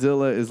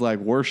Godzilla is like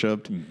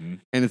worshipped, and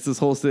it's this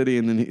whole city,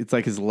 and then it's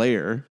like his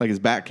lair, like his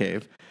bat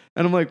cave.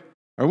 And I'm like,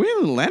 are we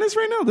in Atlantis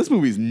right now? This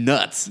movie's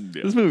nuts.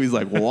 Yeah. This movie's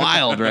like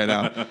wild right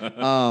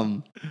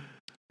now.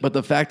 But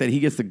the fact that he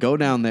gets to go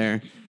down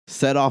there,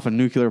 set off a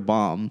nuclear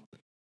bomb,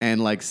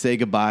 and like say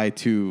goodbye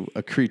to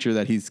a creature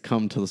that he's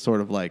come to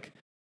sort of like,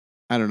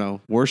 I don't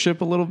know, worship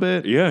a little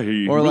bit. Yeah,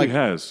 he or really like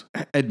has.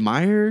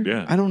 Admire.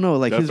 Yeah, I don't know.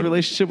 Like definitely. His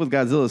relationship with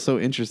Godzilla is so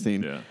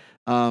interesting. Yeah.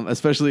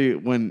 Especially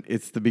when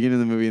it's the beginning of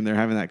the movie and they're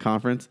having that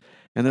conference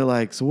and they're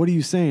like, "So what are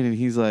you saying?" And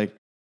he's like,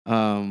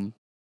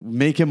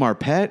 "Make him our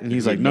pet." And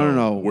he's like,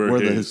 "No,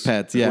 we're his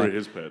pets." Yeah, we're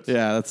his pets.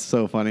 Yeah, that's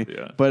so funny.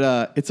 Yeah.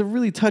 But it's a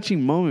really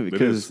touching moment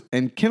because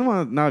Ken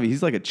Watanabe,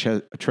 he's like a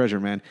treasure,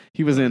 man.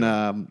 He was in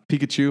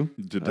Pikachu.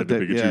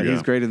 Pikachu. Yeah,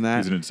 he's great in that.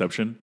 He's in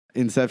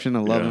Inception. I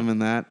love him in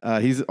that.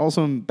 He's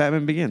also in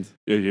Batman Begins.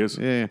 Yeah, he is.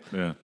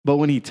 Yeah. But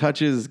when he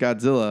touches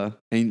Godzilla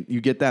and you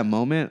get that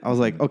moment, I was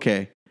like,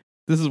 okay,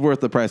 this is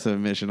worth the price of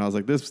admission. I was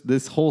like,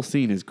 this whole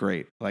scene is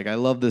great. Like, I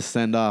love this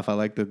send off. I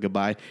like the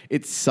goodbye.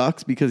 It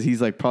sucks because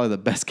he's like probably the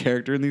best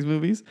character in these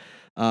movies.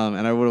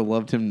 And I would have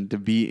loved him to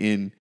be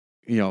in,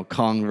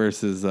 Kong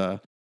versus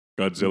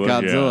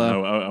Godzilla.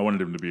 Yeah, I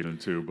wanted him to be in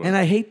it too. But. And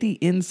I hate the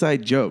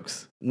inside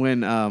jokes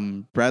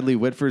when Bradley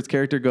Whitford's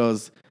character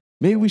goes,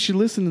 maybe we should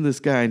listen to this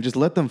guy and just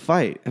let them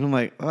fight. And I'm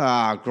like,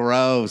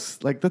 gross.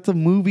 Like, that's a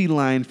movie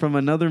line from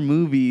another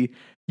movie.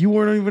 You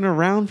weren't even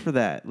around for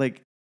that.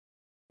 Like,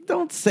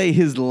 don't say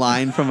his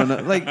line from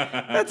another. Like,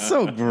 that's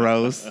so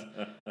gross.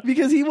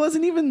 Because he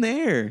wasn't even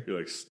there. You're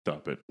like,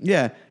 stop it.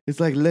 Yeah. It's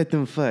like, let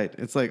them fight.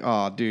 It's like,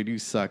 oh, dude, you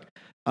suck.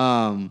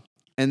 And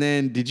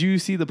then, did you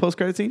see the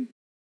post-credit scene?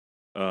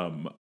 I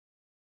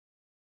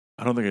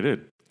don't think I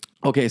did.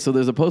 Okay, so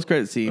there's a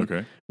post-credit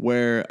scene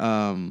where...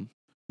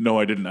 No,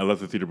 I didn't. I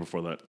left the theater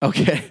before that.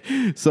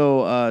 Okay.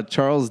 So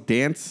Charles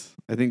Dance,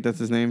 I think that's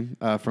his name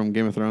from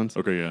Game of Thrones.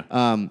 Okay,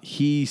 yeah.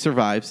 He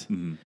survives.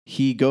 Mm-hmm.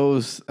 He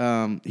goes.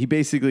 He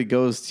basically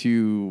goes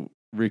to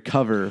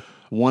recover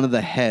one of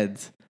the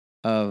heads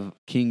of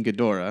King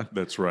Ghidorah.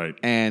 That's right.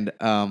 And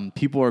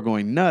people are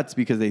going nuts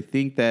because they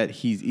think that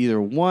he's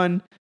either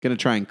one going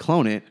to try and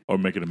clone it, Or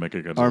make it a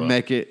Mecha Godzilla. or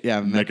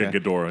Mecha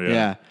Ghidorah, yeah.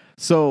 Yeah.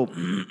 So,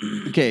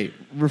 okay,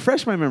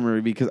 refresh my memory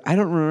because I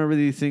don't remember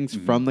these things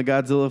from the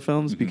Godzilla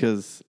films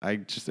because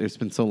it's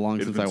been so long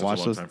since I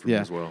watched those. Time for me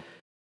as well.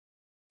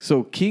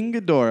 So King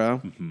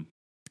Ghidorah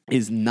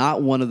is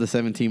not one of the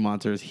 17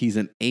 monsters. He's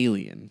an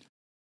alien,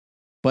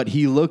 but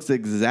he looks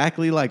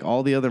exactly like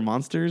all the other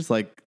monsters,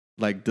 like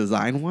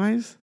design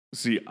wise.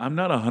 See, I'm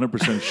not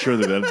 100% sure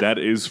that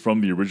is from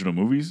the original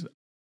movies.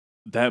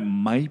 That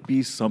might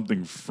be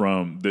something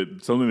something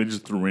they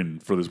just threw in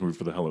for this movie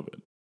for the hell of it.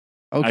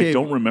 Okay. I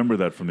don't remember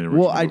that from the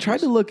original. Well, I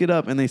tried to look it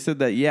up, and they said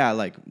that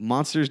like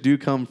monsters do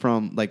come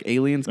from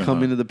aliens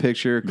come into the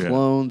picture,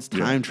 clones,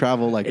 time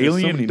travel, like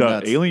there's so many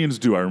nuts. Aliens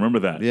do. I remember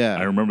that. Yeah,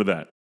 I remember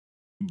that.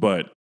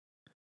 But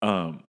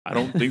I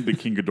don't think the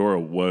King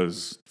Ghidorah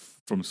was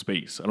from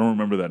space. I don't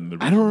remember that in the.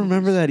 I don't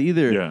remember movies. that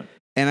either. Yeah,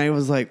 and I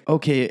was like,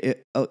 okay,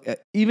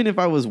 even if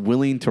I was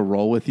willing to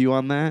roll with you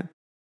on that,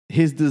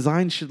 his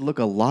design should look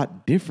a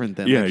lot different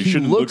than. Yeah, like, he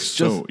shouldn't look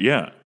so. Just,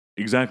 yeah,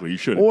 exactly. You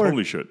should.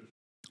 Totally should.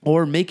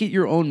 Or make it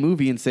your own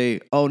movie and say,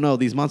 oh no,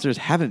 these monsters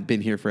haven't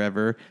been here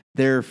forever.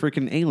 They're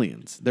freaking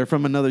aliens. They're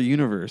from another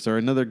universe or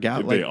another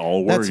galaxy. They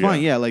all were. That's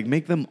fine. Yeah, like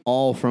make them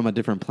all from a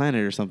different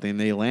planet or something.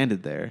 They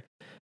landed there.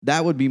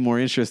 That would be more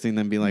interesting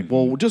than being like,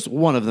 well, just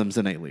one of them's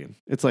an alien.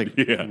 It's like,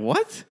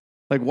 what?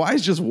 Like, why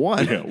is just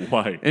one? Yeah,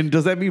 why? And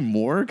does that mean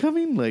more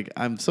coming? Like,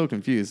 I'm so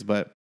confused.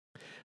 But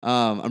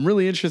I'm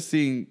really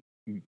interested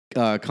in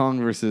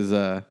Kong versus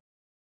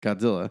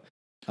Godzilla.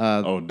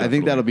 I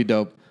think that'll be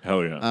dope.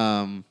 Hell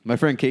yeah. My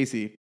friend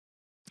Casey,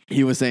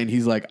 he was saying,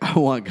 he's like, I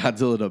want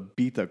Godzilla to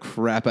beat the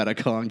crap out of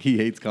Kong. He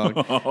hates Kong.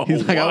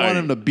 He's like, I want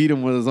him to beat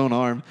him with his own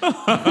arm.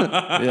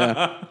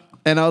 Yeah.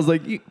 And I was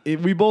like,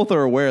 we both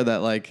are aware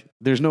that like,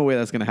 there's no way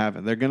that's going to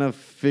happen. They're going to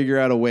figure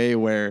out a way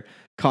where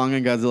Kong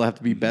and Godzilla have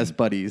to be best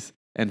buddies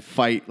and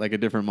fight like a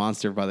different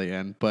monster by the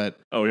end. But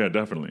oh yeah,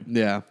 definitely.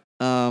 Yeah.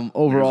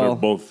 Overall, they're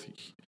both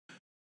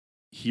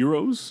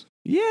heroes.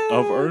 Yeah.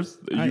 Of Earth,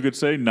 you could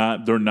say.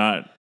 They're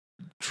not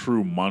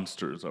true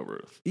monsters of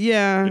Earth.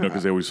 Yeah.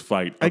 Because they always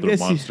fight other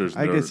monsters.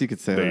 I guess you could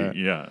say that.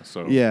 Yeah.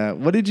 So yeah.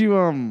 What did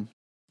you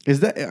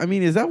is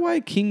that why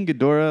King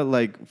Ghidorah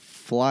like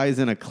flies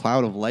in a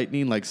cloud of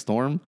lightning like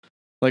Storm?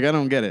 Like I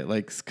don't get it.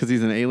 Like because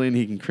he's an alien,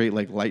 he can create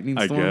like lightning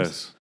storms. I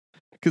guess.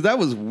 Because that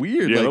was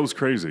weird. Yeah, like, that was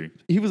crazy.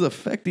 He was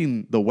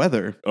affecting the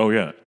weather. Oh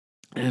yeah.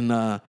 And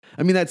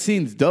that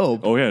scene's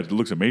dope. Oh yeah, it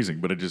looks amazing,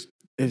 but it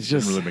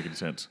doesn't really make any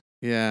sense.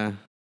 Yeah.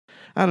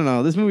 I don't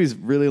know. This movie's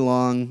really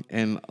long,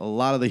 and a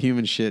lot of the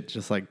human shit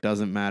just like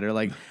doesn't matter.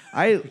 Like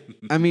I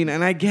mean,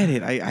 and I get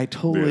it. I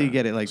totally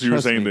get it. Like, so you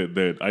were saying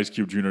that Ice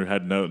Cube Jr.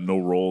 had no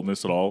role in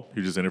this at all? He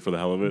was just in it for the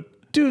hell of it.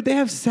 Dude, they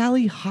have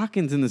Sally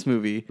Hawkins in this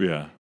movie.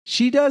 Yeah,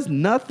 she does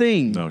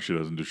nothing. No, she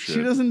doesn't do shit.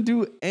 She doesn't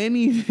do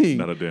anything.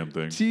 Not a damn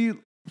thing.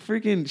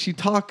 She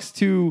talks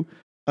to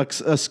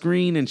a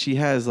screen, and she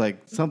has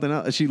like something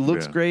else. She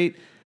looks great,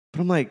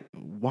 but I'm like,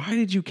 why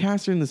did you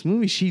cast her in this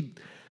movie?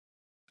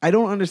 I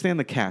don't understand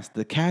the cast.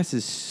 The cast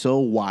is so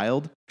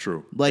wild.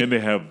 True. Like, and they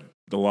have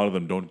a lot of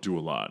them don't do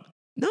a lot.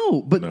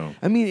 No, but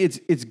I mean,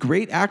 it's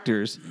great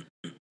actors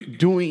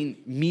doing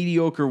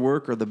mediocre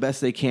work or the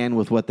best they can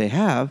with what they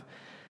have.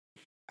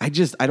 I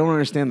don't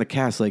understand the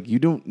cast. Like, you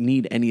don't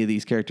need any of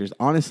these characters.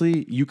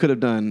 Honestly, you could have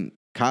done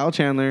Kyle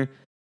Chandler,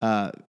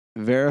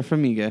 Vera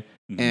Farmiga,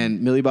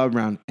 and Millie Bobby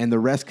Brown, and the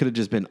rest could have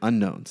just been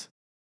unknowns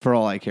for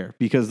all I care.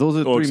 Because those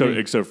are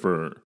except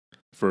for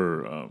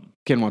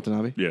Ken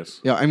Watanabe. Yes.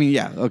 Yeah. I mean,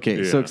 yeah.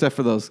 Okay. Yeah. So except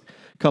for those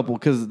couple,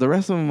 because the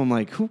rest of them, I'm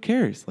like, who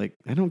cares? Like,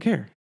 I don't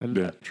care.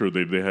 Yeah. True.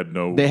 They had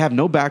no. They have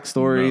no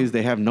backstories. No.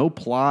 They have no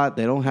plot.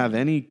 They don't have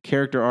any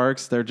character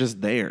arcs. They're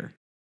just there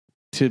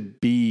to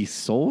be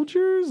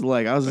soldiers.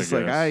 Like I was just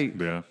like,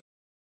 yeah.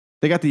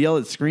 They got to yell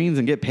at screens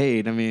and get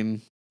paid. I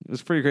mean, it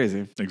was pretty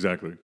crazy.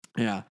 Exactly.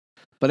 Yeah.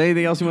 But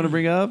anything else you want to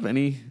bring up?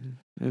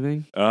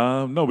 Anything?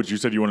 No, but you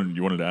said you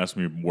wanted to ask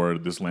me where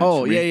this lands.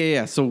 Oh,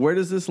 yeah. So where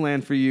does this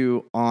land for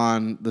you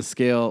on the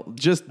scale?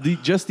 Just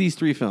these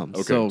three films.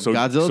 Okay. So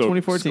Godzilla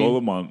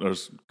 2014,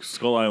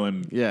 Skull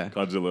Island, yeah,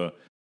 Godzilla,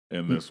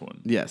 and this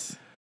one. Yes.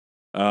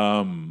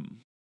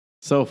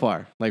 So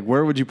far, like,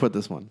 where would you put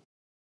this one?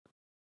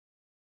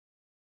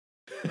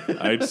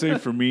 I'd say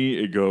for me,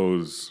 it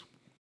goes.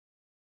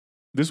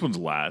 This one's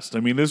last. I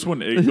mean, this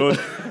one it goes.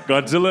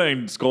 Godzilla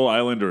and Skull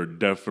Island are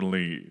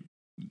definitely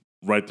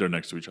right there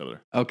next to each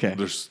other. Okay.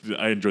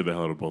 I enjoyed the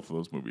hell out of both of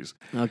those movies.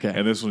 Okay.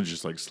 And this one's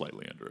just like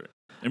slightly under it.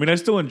 I mean, I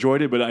still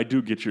enjoyed it, but I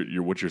do get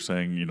your what you're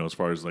saying, you know, as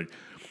far as like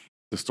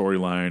the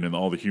storyline and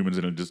all the humans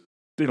in it,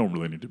 they don't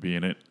really need to be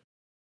in it.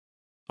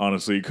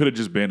 Honestly, it could have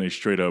just been a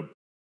straight up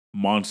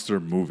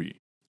monster movie.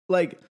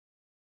 Like,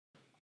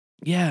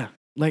 yeah.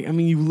 Like, I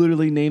mean, you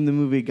literally named the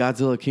movie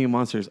Godzilla King of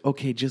Monsters.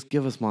 Okay, just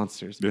give us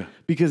monsters. Yeah.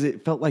 Because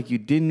it felt like you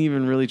didn't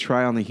even really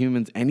try on the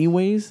humans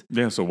anyways.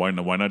 Yeah, so why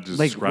not just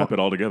Like, scrap it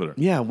all together?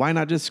 Yeah, why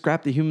not just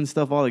scrap the human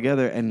stuff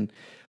altogether? And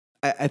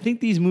I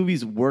think these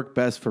movies work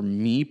best for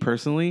me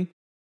personally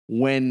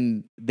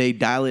when they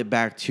dial it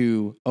back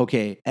to,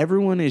 okay,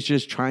 everyone is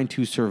just trying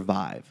to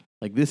survive.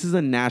 Like, this is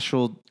a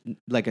natural,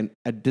 like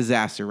a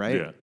disaster, right?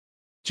 Yeah.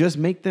 Just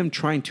make them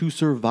trying to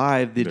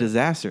survive the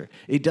disaster.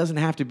 It doesn't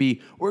have to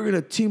be, we're going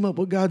to team up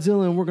with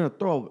Godzilla and we're going to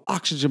throw an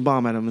oxygen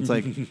bomb at him. It's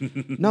like,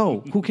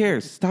 no, who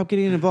cares? Stop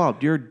getting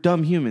involved. You're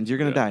dumb humans. You're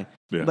going to die.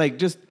 Yeah. Like,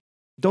 just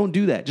don't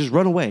do that. Just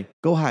run away.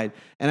 Go hide.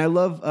 And I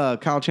love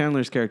Kyle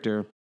Chandler's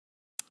character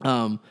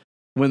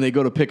when they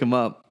go to pick him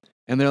up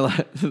and they're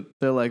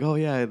like, oh,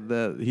 yeah,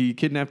 he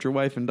kidnapped your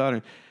wife and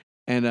daughter.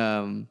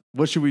 And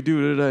what should we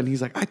do? And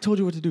he's like, I told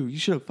you what to do. You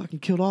should have fucking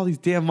killed all these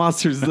damn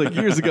monsters like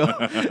years ago.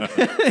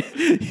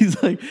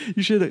 He's like,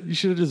 you should have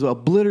just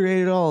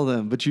obliterated all of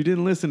them, but you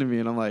didn't listen to me.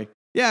 And I'm like,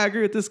 yeah, I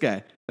agree with this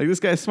guy. Like, this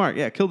guy's smart.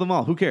 Yeah, kill them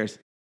all. Who cares?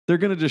 They're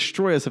gonna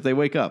destroy us if they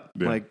wake up.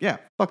 Yeah. Like, yeah,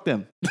 fuck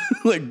them.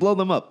 Like, blow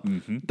them up.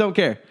 Mm-hmm. Don't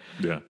care.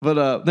 Yeah.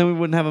 But then we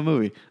wouldn't have a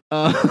movie.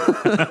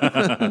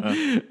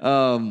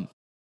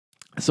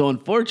 So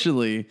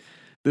unfortunately,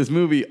 this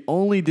movie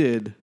only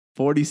did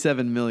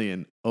 47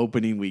 million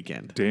opening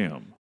weekend.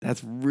 Damn.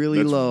 That's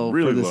really low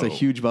really for this low. a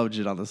huge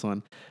budget on this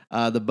one.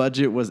 The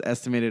budget was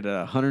estimated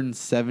at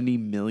 $170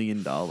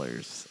 million,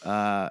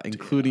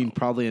 including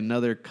probably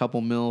another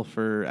couple mil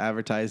for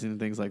advertising and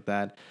things like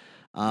that.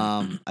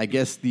 I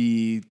guess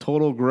the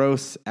total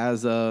gross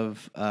as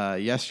of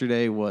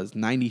yesterday was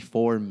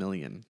 94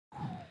 million.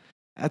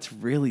 That's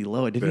really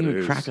low. It didn't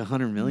even crack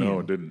 100 million. No,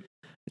 it didn't.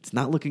 It's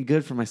not looking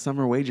good for my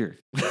summer wager.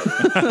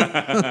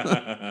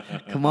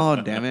 Come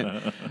on, damn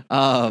it.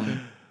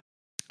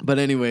 But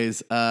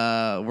anyways,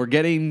 we're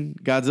getting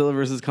Godzilla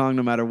versus Kong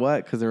no matter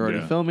what because they're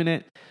already filming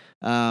it.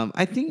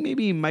 I think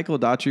maybe Michael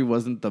Daughtry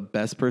wasn't the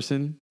best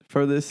person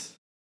for this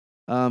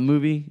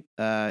movie.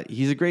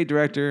 He's a great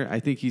director. I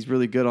think he's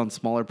really good on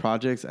smaller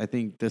projects. I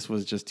think this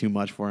was just too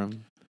much for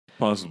him.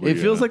 Possibly. It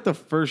feels like the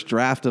first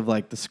draft of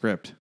like the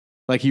script.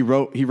 Like he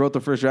wrote the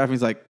first draft and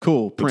he's like,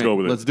 cool, print,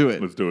 let's do it.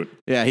 Let's do it.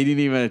 Yeah, he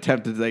didn't even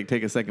attempt to like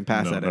take a second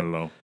pass at it. No, not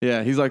at all.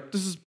 Yeah, he's like,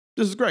 this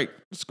is great.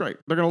 This is great.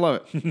 They're gonna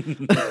love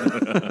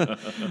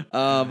it.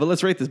 But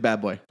let's rate this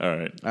bad boy. All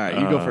right.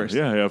 You go first.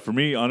 Yeah. For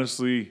me,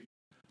 honestly,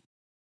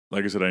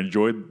 like I said, I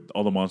enjoyed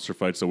all the monster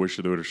fights. I wish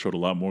they would have showed a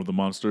lot more of the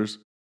monsters.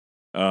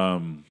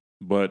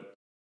 But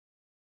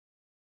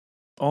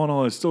all in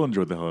all, I still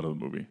enjoyed the hell out of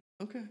the movie.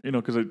 Okay. You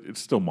know, because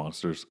it's still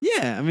monsters.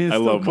 Yeah, I mean, it's I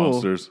still love cool.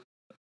 monsters.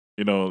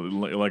 You know,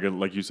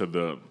 like you said,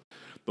 the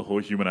whole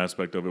human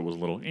aspect of it was a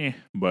little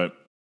but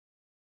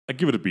I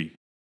give it a B.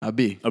 A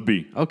B. A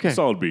B. Okay. A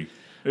solid B.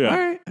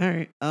 Yeah. All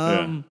right.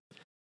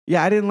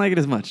 Yeah, I didn't like it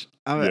as much.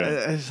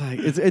 It's like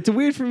it's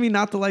weird for me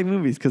not to like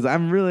movies because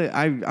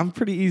I'm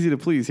pretty easy to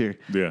please here.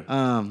 Yeah.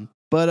 I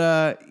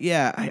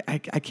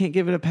can't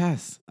give it a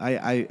pass.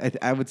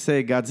 I would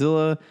say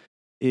Godzilla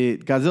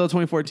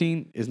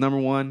 2014 is number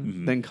one.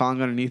 Mm-hmm. Then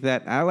Kong underneath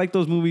that. I like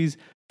those movies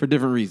for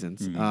different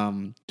reasons.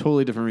 Mm-hmm.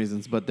 Totally different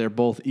reasons, but they're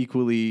both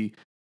equally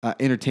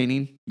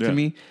entertaining to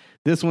me.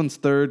 This one's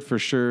third for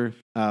sure.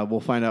 We'll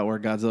find out where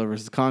Godzilla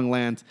versus Kong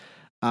lands.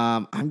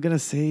 I'm gonna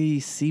say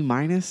C-.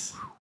 Damn.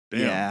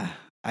 Yeah,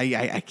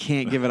 I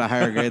can't give it a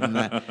higher grade than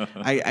that.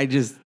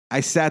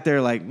 I sat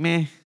there like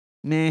meh,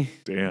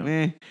 Damn.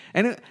 meh,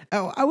 and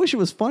I wish it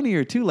was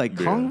funnier too. Like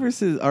Kong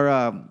versus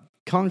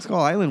Kong Skull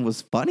Island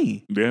was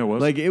funny. Yeah, it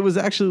was. Like it was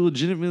actually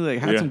legitimately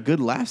had some good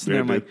laughs in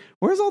there. I'm like,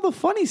 where's all the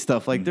funny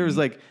stuff? Like there was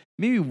like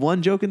maybe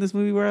one joke in this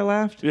movie where I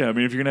laughed. Yeah, I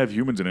mean, if you're gonna have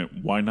humans in it,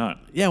 why not?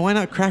 Yeah, why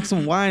not crack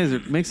some wise or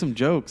make some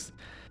jokes?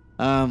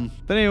 But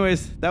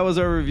anyways, that was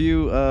our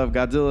review of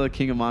Godzilla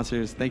King of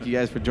Monsters. Thank you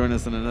guys for joining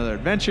us on another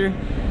adventure.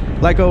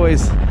 Like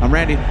always, I'm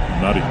Randy.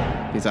 Naughty.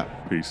 Peace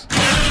out. Peace.